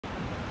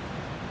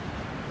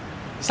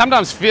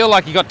Sometimes feel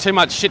like you got too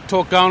much shit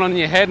talk going on in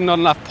your head and not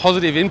enough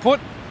positive input.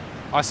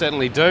 I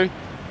certainly do.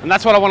 And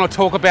that's what I want to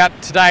talk about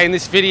today in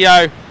this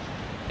video.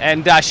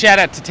 And shout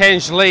out to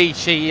Tanj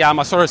Lee.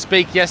 I saw her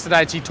speak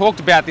yesterday and she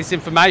talked about this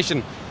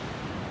information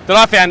that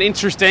I found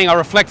interesting. I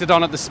reflected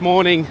on it this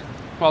morning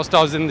whilst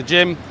I was in the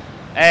gym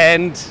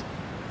and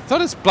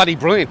thought it's bloody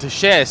brilliant to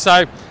share.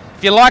 So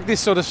if you like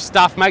this sort of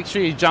stuff, make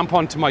sure you jump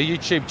onto my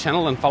YouTube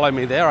channel and follow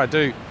me there. I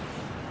do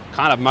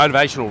kind of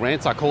motivational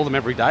rants, I call them,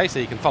 every day, so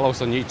you can follow us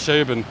on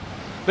YouTube and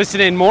listen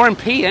in more, and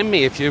PM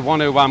me if you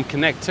want to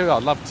connect too.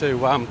 I'd love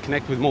to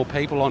connect with more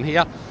people on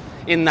here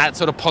in that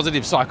sort of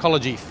positive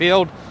psychology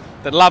field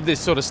that love this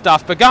sort of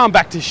stuff. But going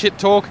back to shit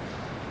talk,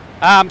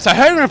 so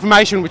her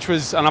information, which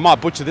was, and I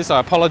might butcher this,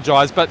 I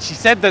apologise, but she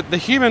said that the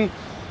human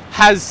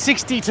has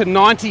 60 to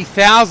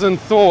 90,000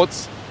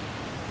 thoughts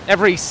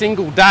every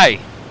single day.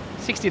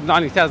 60 to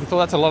 90,000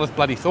 thoughts, that's a lot of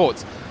bloody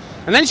thoughts.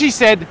 And then she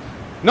said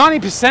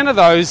 90% of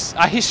those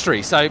are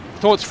history, so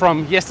thoughts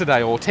from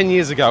yesterday or 10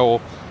 years ago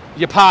or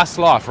your past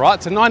life,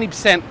 right? So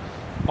 90%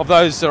 of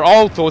those are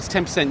old thoughts,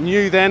 10%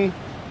 new then,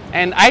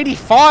 and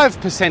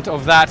 85%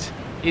 of that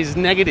is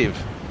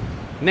negative.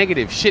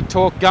 Negative shit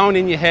talk going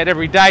in your head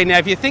every day. Now,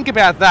 if you think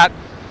about that,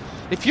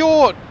 if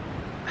you're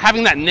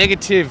having that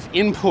negative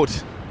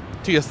input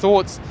to your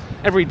thoughts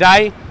every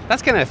day,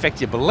 that's going to affect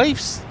your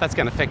beliefs, that's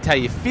going to affect how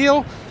you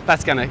feel,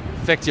 that's going to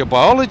affect your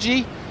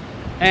biology,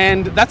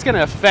 and that's going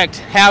to affect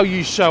how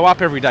you show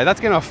up every day.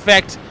 That's going to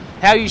affect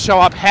how you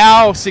show up,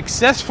 how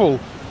successful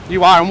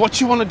you are, and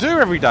what you want to do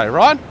every day,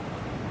 right?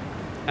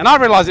 And I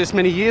realized this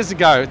many years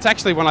ago. It's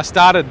actually when I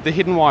started the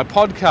Hidden Why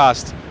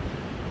podcast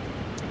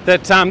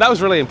that that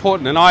was really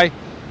important. And I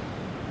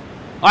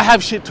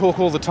have shit talk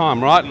all the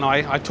time, right? And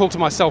I talk to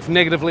myself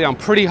negatively. I'm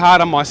pretty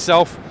hard on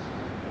myself.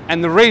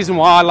 And the reason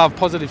why I love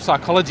positive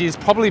psychology is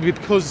probably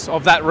because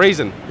of that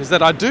reason, is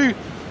that I do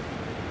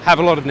have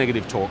a lot of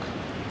negative talk.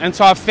 And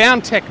so I've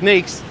found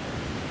techniques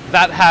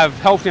that have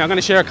helped me. I'm going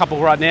to share a couple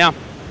right now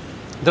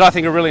that I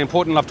think are really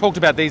important. I've talked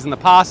about these in the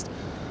past,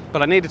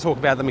 but I need to talk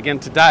about them again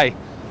today.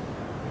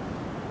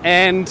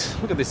 And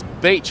look at this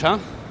beach, huh?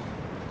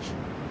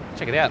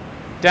 Check it out.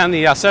 Down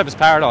the Surfers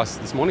Paradise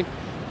this morning.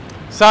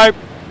 So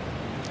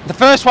the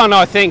first one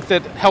I think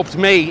that helped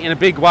me in a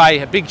big way,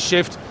 a big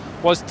shift,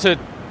 was to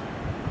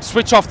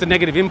switch off the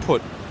negative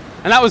input.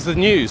 And that was the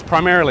news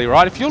primarily,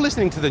 right? If you're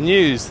listening to the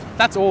news,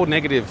 that's all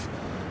negative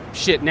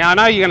shit. Now, I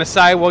know you're going to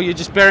say, well, you're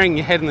just burying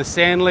your head in the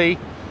sand, Lee.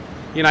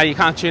 You know, you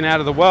can't tune out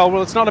of the world.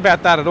 Well, it's not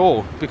about that at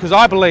all, because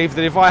I believe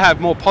that if I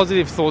have more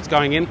positive thoughts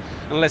going in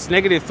and less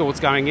negative thoughts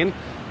going in,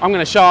 I'm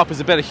going to show up as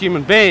a better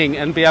human being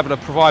and be able to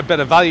provide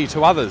better value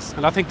to others.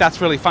 And I think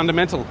that's really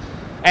fundamental.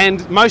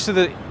 And most of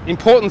the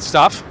important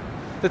stuff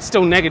that's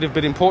still negative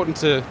but important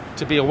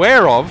to be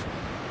aware of,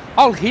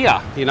 I'll hear,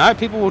 you know,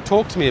 people will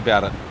talk to me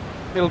about it.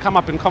 It'll come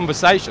up in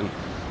conversation.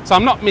 So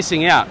I'm not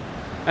missing out.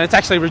 And it's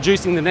actually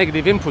reducing the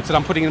negative inputs that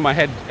I'm putting in my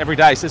head every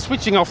day. So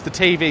switching off the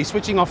TV,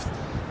 switching off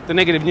the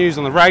negative news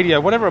on the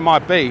radio, whatever it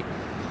might be,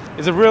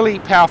 is a really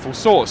powerful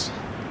source.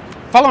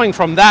 Following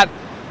from that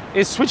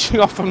is switching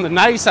off from the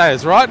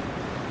naysayers, right?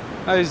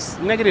 Those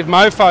negative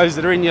mofos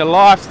that are in your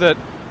life that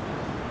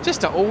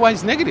just are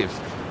always negative.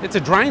 It's a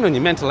drain on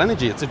your mental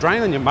energy. It's a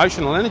drain on your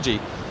emotional energy.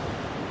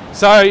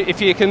 So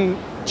if you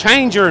can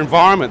change your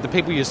environment, the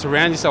people you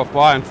surround yourself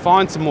by, and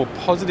find some more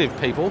positive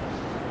people,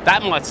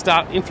 that might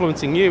start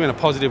influencing you in a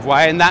positive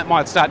way, and that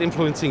might start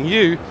influencing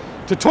you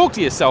to talk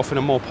to yourself in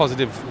a more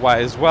positive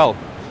way as well.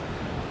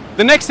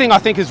 The next thing I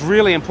think is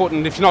really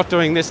important, if you're not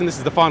doing this, and this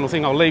is the final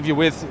thing I'll leave you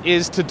with,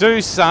 is to do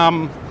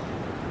some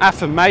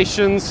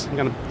affirmations. I'm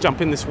going to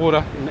jump in this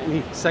water in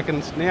any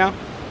second now.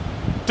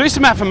 Do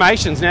some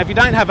affirmations. Now, if you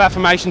don't have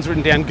affirmations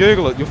written down,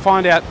 Google it. You'll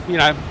find out, you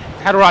know,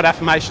 how to write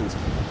affirmations.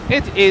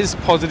 It is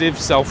positive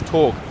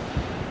self-talk.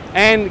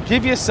 And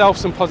give yourself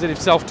some positive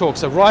self-talk.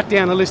 So write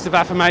down a list of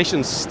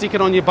affirmations, stick it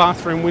on your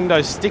bathroom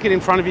window, stick it in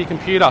front of your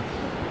computer,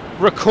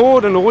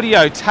 record an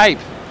audio tape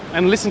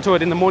and listen to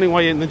it in the morning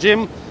while you're in the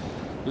gym,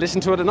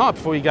 listen to it at night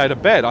before you go to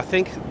bed. I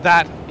think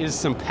that is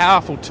some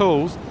powerful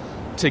tools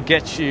to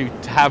get you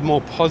to have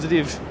more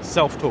positive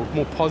self-talk,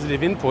 more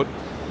positive input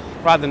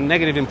rather than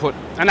negative input.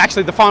 And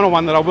actually the final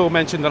one that I will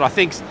mention that I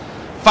think is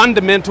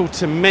fundamental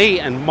to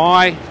me and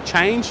my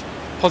change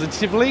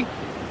positively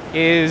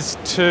is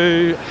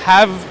to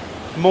have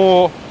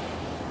more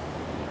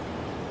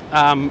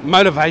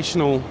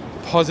motivational,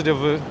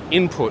 positive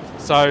input.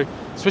 So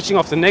switching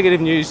off the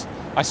negative news,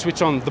 I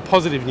switch on the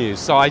positive news.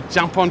 So I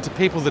jump on to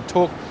people that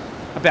talk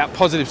about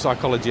positive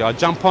psychology. I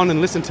jump on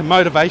and listen to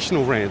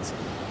motivational rants.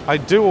 I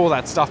do all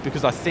that stuff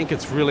because I think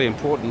it's really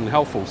important and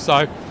helpful.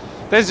 So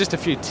there's just a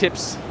few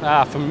tips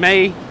for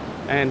me.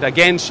 And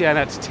again, shout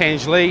out to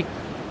Tanj Lee.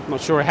 I'm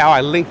not sure how I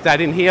linked that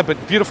in here, but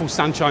beautiful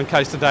Sunshine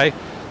Coast today.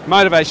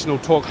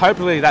 Motivational talk.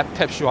 Hopefully that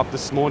peps you up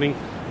this morning,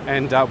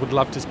 and would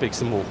love to speak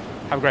some more.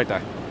 Have a great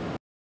day.